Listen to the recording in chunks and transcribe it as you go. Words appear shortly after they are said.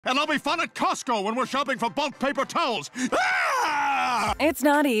And I'll be fun at Costco when we're shopping for bulk paper towels. Ah! It's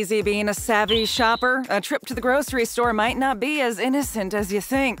not easy being a savvy shopper. A trip to the grocery store might not be as innocent as you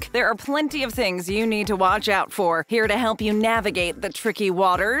think. There are plenty of things you need to watch out for. Here to help you navigate the tricky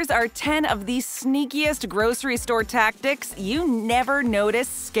waters are 10 of the sneakiest grocery store tactics you never notice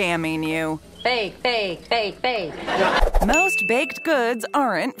scamming you. Fake, fake, fake, fake. Most baked goods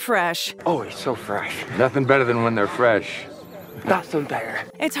aren't fresh. Oh, it's so fresh. Nothing better than when they're fresh. Nothing better.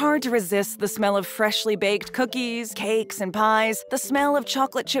 It's hard to resist the smell of freshly baked cookies, cakes, and pies. The smell of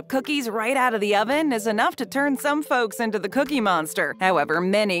chocolate chip cookies right out of the oven is enough to turn some folks into the Cookie Monster. However,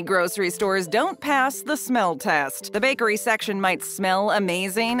 many grocery stores don't pass the smell test. The bakery section might smell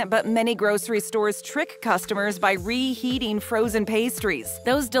amazing, but many grocery stores trick customers by reheating frozen pastries.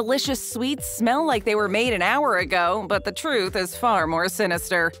 Those delicious sweets smell like they were made an hour ago, but the truth is far more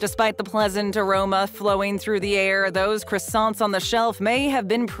sinister. Despite the pleasant aroma flowing through the air, those croissants on the shelf may have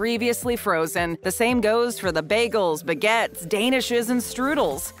been previously frozen. The same goes for the bagels, baguettes, danishes, and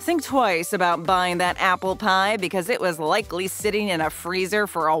strudels. Think twice about buying that apple pie because it was likely sitting in a freezer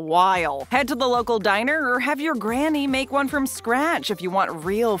for a while. Head to the local diner or have your granny make one from scratch if you want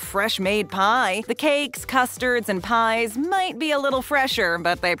real fresh-made pie. The cakes, custards, and pies might be a little fresher,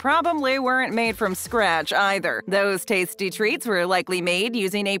 but they probably weren't made from scratch either. Those tasty treats were likely made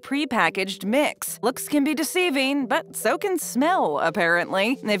using a prepackaged mix. Looks can be deceiving, but so can smell,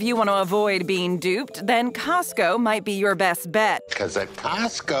 apparently. If you want to avoid being duped, then Costco might be your best bet. Because at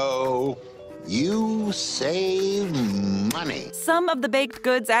Costco, you save money. Some of the baked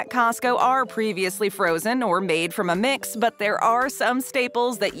goods at Costco are previously frozen or made from a mix, but there are some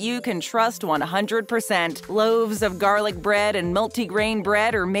staples that you can trust 100%. Loaves of garlic bread and multigrain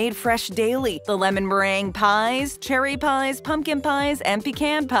bread are made fresh daily. The lemon meringue pies, cherry pies, pumpkin pies, and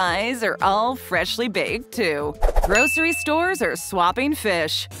pecan pies are all freshly baked, too. Grocery stores are swapping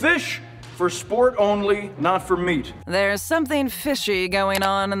fish. Fish for sport only, not for meat. There's something fishy going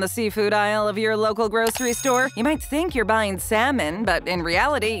on in the seafood aisle of your local grocery store. You might think you're buying salmon, but in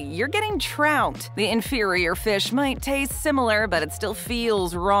reality, you're getting trout. The inferior fish might taste similar, but it still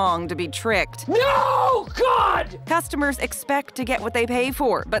feels wrong to be tricked. No, God! Customers expect to get what they pay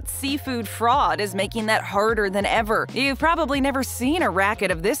for, but seafood fraud is making that harder than ever. You've probably never seen a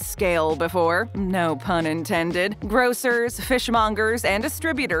racket of this scale before. No pun intended. Grocers, fishmongers, and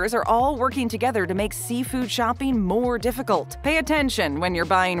distributors are all working together to make seafood shopping more difficult. Pay attention when you're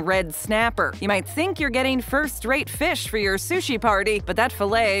buying red snapper. You might think you're getting first-rate fish for your sushi party, but that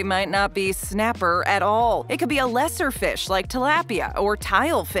fillet might not be snapper at all. It could be a lesser fish like tilapia or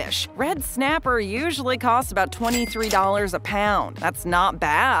tilefish. Red snapper usually costs about $23 a pound. That's not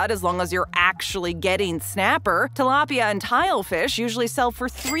bad as long as you're actually getting snapper. Tilapia and tilefish usually sell for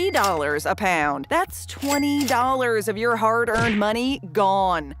 $3 a pound. That's $20 of your hard-earned money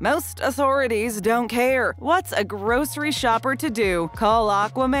gone. Most authorities don't care. What's a grocery shopper to do? Call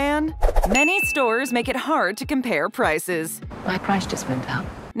Aquaman? Many stores make it hard to compare prices. My price just went up.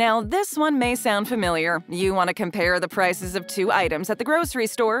 Now, this one may sound familiar. You want to compare the prices of two items at the grocery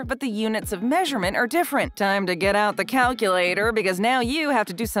store, but the units of measurement are different. Time to get out the calculator because now you have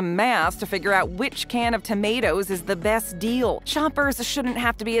to do some math to figure out which can of tomatoes is the best deal. Shoppers shouldn't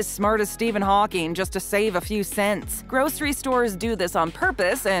have to be as smart as Stephen Hawking just to save a few cents. Grocery stores do this on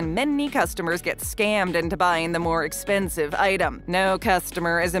purpose, and many customers get scammed into buying the more expensive item. No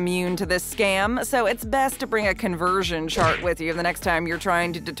customer is immune to this scam, so it's best to bring a conversion chart with you the next time you're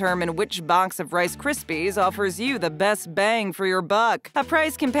trying to determine which box of Rice Krispies offers you the best bang for your buck. A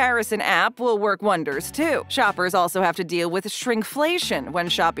price comparison app will work wonders too. Shoppers also have to deal with shrinkflation when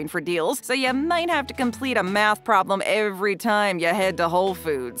shopping for deals, so you might have to complete a math problem every time you head to Whole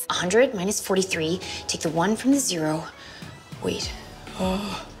Foods. 100 minus 43, take the 1 from the 0. Wait.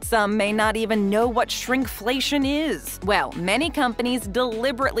 Some may not even know what shrinkflation is. Well, many companies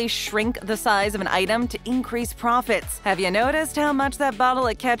deliberately shrink the size of an item to increase profits. Have you noticed how much that bottle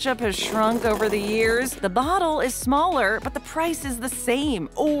of ketchup has shrunk over the years? The bottle is smaller, but the price is the same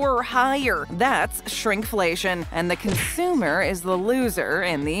or higher. That's shrinkflation, and the consumer is the loser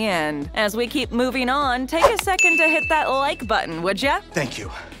in the end. As we keep moving on, take a second to hit that like button, would ya? Thank you.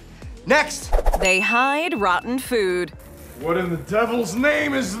 Next! They hide rotten food. What in the devil's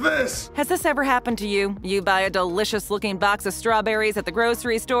name is this? Has this ever happened to you? You buy a delicious-looking box of strawberries at the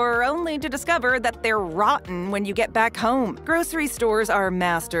grocery store only to discover that they're rotten when you get back home. Grocery stores are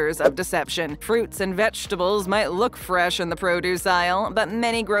masters of deception. Fruits and vegetables might look fresh in the produce aisle, but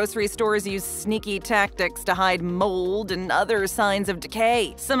many grocery stores use sneaky tactics to hide mold and other signs of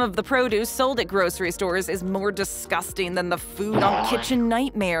decay. Some of the produce sold at grocery stores is more disgusting than the food on Kitchen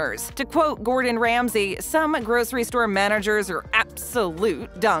Nightmares. To quote Gordon Ramsay, some grocery store managers managers are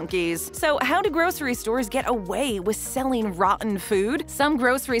absolute donkeys. So how do grocery stores get away with selling rotten food? Some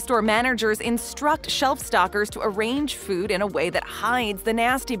grocery store managers instruct shelf stockers to arrange food in a way that hides the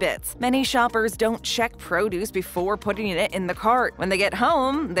nasty bits. Many shoppers don't check produce before putting it in the cart. When they get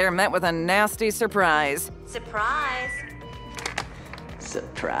home, they're met with a nasty surprise. Surprise!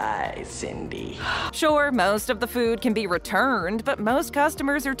 Surprise, Cindy. Sure, most of the food can be returned, but most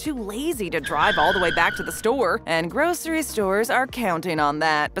customers are too lazy to drive all the way back to the store, and grocery stores are counting on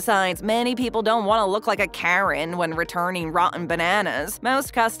that. Besides, many people don't want to look like a Karen when returning rotten bananas.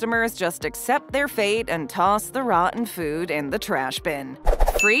 Most customers just accept their fate and toss the rotten food in the trash bin.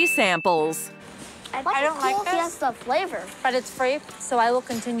 Free samples. I don't like this. Fiesta flavor. But it's free, so I will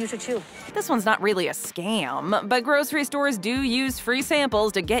continue to chew. This one's not really a scam, but grocery stores do use free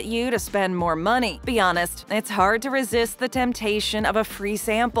samples to get you to spend more money. Be honest, it's hard to resist the temptation of a free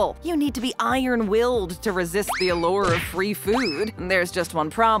sample. You need to be iron-willed to resist the allure of free food. There's just one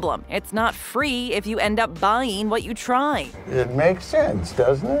problem. It's not free if you end up buying what you try. It makes sense,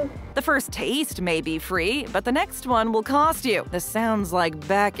 doesn't it? The first taste may be free, but the next one will cost you. This sounds like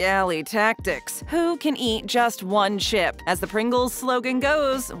back-alley tactics. Who can eat just one chip? As the Pringles slogan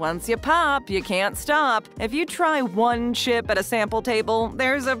goes, once you pop, you can't stop. If you try one chip at a sample table,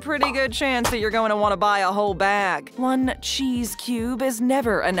 there's a pretty good chance that you're going to want to buy a whole bag. One cheese cube is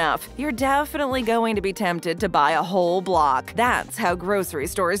never enough. You're definitely going to be tempted to buy a whole block. That's how grocery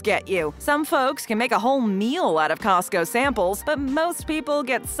stores get you. Some folks can make a whole meal out of Costco samples, but most people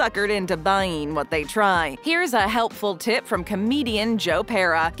get suckered into buying what they try. Here's a helpful tip from comedian Joe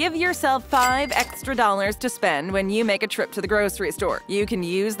Pera. Give yourself $5 extra to spend when you make a trip to the grocery store. You can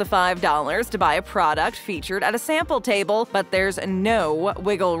use the $5 to buy a product featured at a sample table, but there's no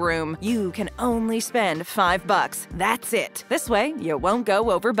wiggle room. You can only spend $5. That's it. This way, you won't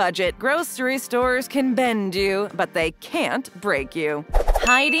go over budget. Grocery stores can bend you, but they can't break you.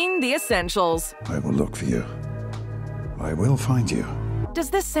 Hiding the essentials. I will look for you. I will find you. Does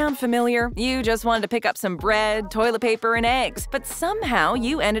this sound familiar? You just wanted to pick up some bread, toilet paper, and eggs, but somehow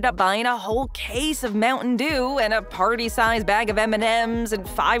you ended up buying a whole case of Mountain Dew and a party-sized bag of M&Ms and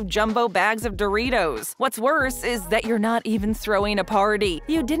 5 jumbo bags of Doritos. What's worse is that you're not even throwing a party.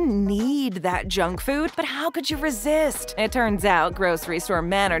 You didn't need that junk food, but how could you resist? It turns out grocery store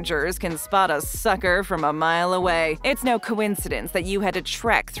managers can spot a sucker from a mile away. It's no coincidence that you had to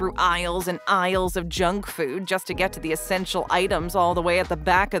trek through aisles and aisles of junk food just to get to the essential items all the way at the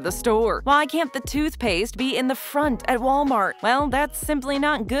back of the store. Why can't the toothpaste be in the front at Walmart? Well, that's simply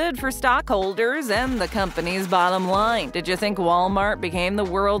not good for stockholders and the company's bottom line. Did you think Walmart became the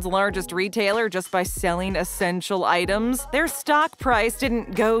world's largest retailer just by selling essential items? Their stock price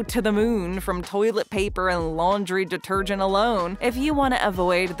didn't go to the moon from toilet paper and laundry detergent alone. If you want to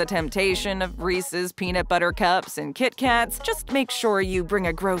avoid the temptation of Reese's peanut butter cups and Kit Kats, just make sure you bring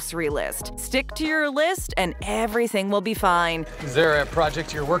a grocery list. Stick to your list and everything will be fine. Is there a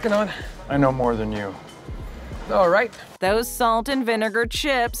project you're working on? I know more than you. All right. Those salt and vinegar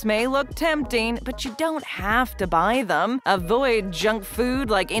chips may look tempting, but you don't have to buy them. Avoid junk food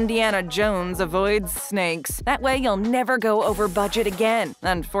like Indiana Jones avoids snakes. That way you'll never go over budget again.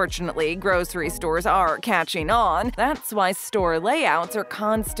 Unfortunately, grocery stores are catching on. That's why store layouts are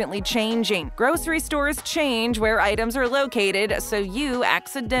constantly changing. Grocery stores change where items are located, so you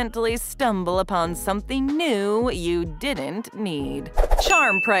accidentally stumble upon something new you didn't need.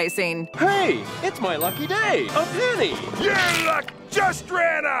 Charm pricing. Hey, it's my lucky day. A penny. Your luck just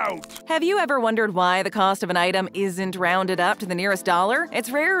ran out! Have you ever wondered why the cost of an item isn't rounded up to the nearest dollar?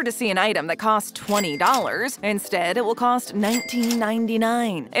 It's rare to see an item that costs $20. Instead, it will cost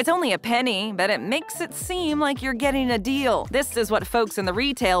 $19.99. It's only a penny, but it makes it seem like you're getting a deal. This is what folks in the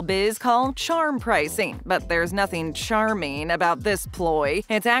retail biz call charm pricing. But there's nothing charming about this ploy.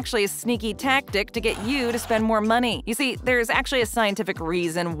 It's actually a sneaky tactic to get you to spend more money. You see, there's actually a scientific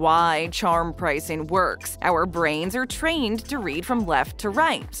reason why charm pricing works. Our brains are trained to read from left to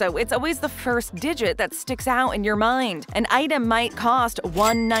right, so it's always the first digit that sticks out in your mind. An item might cost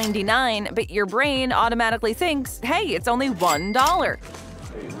 $1.99, but your brain automatically thinks, hey, it's only $1.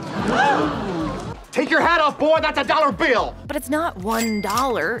 Take your hat off, boy, that's a dollar bill! But it's not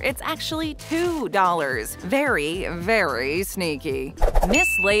 $1, it's actually $2. Very, very sneaky.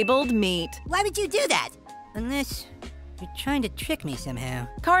 Mislabeled meat. Why would you do that? Unless You're trying to trick me somehow.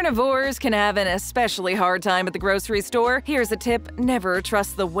 Carnivores can have an especially hard time at the grocery store. Here's a tip: never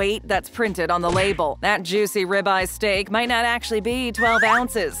trust the weight that's printed on the label. That juicy ribeye steak might not actually be 12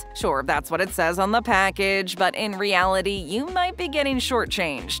 ounces. Sure, that's what it says on the package, but in reality, you might be getting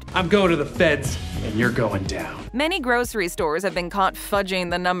shortchanged. I'm going to the feds, and you're going down. Many grocery stores have been caught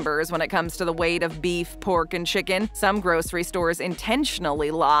fudging the numbers when it comes to the weight of beef, pork, and chicken. Some grocery stores intentionally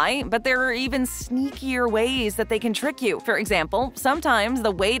lie, but there are even sneakier ways that they can trick you. For example, sometimes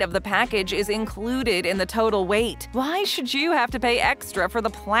the weight of the package is included in the total weight. Why should you have to pay extra for the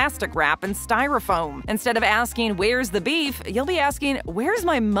plastic wrap and styrofoam? Instead of asking, "Where's the beef?" you'll be asking, "Where's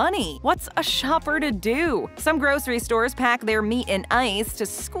my money?" What's a shopper to do? Some grocery stores pack their meat in ice to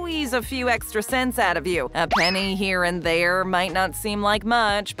squeeze a few extra cents out of you. A penny here and there might not seem like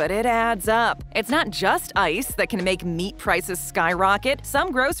much, but it adds up. It's not just ice that can make meat prices skyrocket.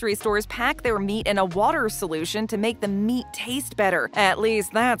 Some grocery stores pack their meat in a water solution to make the meat taste better. At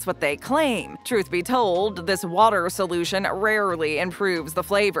least that's what they claim. Truth be told, this water solution rarely improves the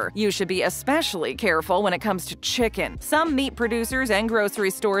flavor. You should be especially careful when it comes to chicken. Some meat producers and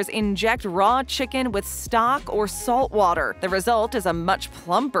grocery stores inject raw chicken with stock or salt water. The result is a much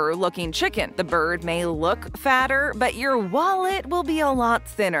plumper looking chicken. The bird may look fatter, but your wallet will be a lot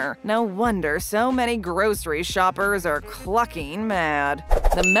thinner. No wonder so many grocery shoppers are clucking mad.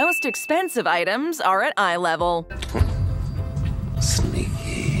 The most expensive items are at eye level.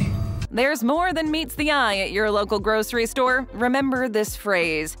 There's more than meets the eye at your local grocery store. Remember this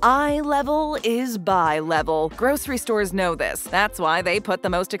phrase: eye level is buy level. Grocery stores know this. That's why they put the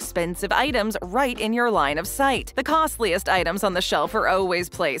most expensive items right in your line of sight. The costliest items on the shelf are always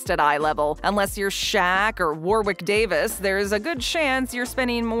placed at eye level. Unless you're Shaq or Warwick Davis, there's a good chance you're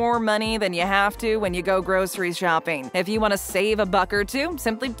spending more money than you have to when you go grocery shopping. If you want to save a buck or two,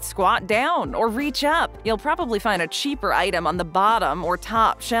 simply squat down or reach up. You'll probably find a cheaper item on the bottom or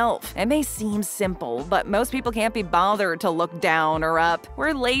top shelf. It may seem simple, but most people can't be bothered to look down or up.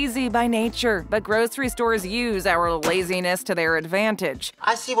 We're lazy by nature, but grocery stores use our laziness to their advantage.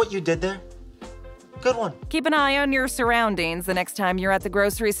 I see what you did there. Good one. Keep an eye on your surroundings the next time you're at the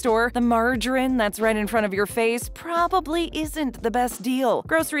grocery store. The margarine that's right in front of your face probably isn't the best deal.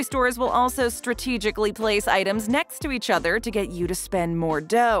 Grocery stores will also strategically place items next to each other to get you to spend more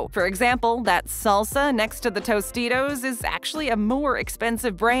dough. For example, that salsa next to the Tostitos is actually a more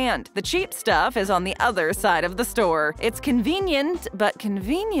expensive brand. The cheap stuff is on the other side of the store. It's convenient, but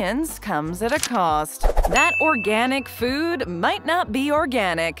convenience comes at a cost. That organic food might not be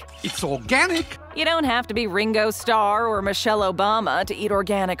organic. It's organic? You don't have to be Ringo Starr or Michelle Obama to eat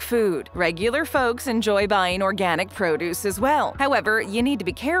organic food. Regular folks enjoy buying organic produce as well. However, you need to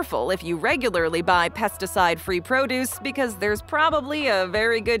be careful if you regularly buy pesticide-free produce because there's probably a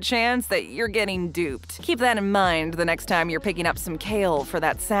very good chance that you're getting duped. Keep that in mind the next time you're picking up some kale for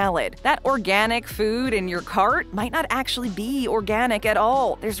that salad. That organic food in your cart might not actually be organic at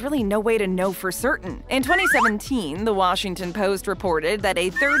all. There's really no way to know for certain. In 2017, the Washington Post reported that a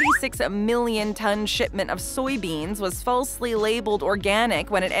 36 million-ton shipment of soybeans was falsely labeled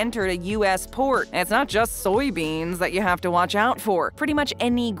organic when it entered a U.S. port. And it's not just soybeans that you have to watch out for. Pretty much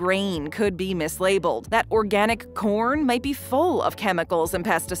any grain could be mislabeled. That organic corn might be full of chemicals and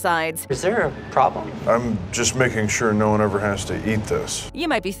pesticides. Is there a problem? I'm just making sure no one ever has to eat this. You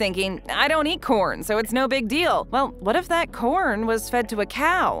might be thinking, I don't eat corn, so it's no big deal. Well, what if that corn was fed to a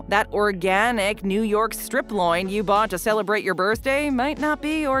cow? That organic New York strip loin you bought to celebrate your birthday might not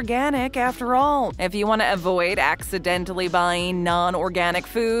be organic after all. If you want to avoid accidentally buying non-organic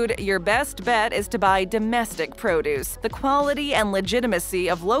food, your best bet is to buy domestic produce. The quality and legitimacy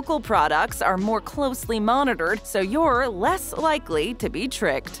of local products are more closely monitored, so you're less likely to be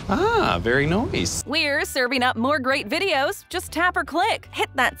tricked. Ah, very nice. We're serving up more great videos. Just tap or click, hit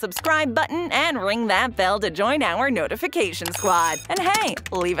that subscribe button, and ring that bell to join our notification squad. And hey,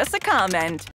 leave us a comment.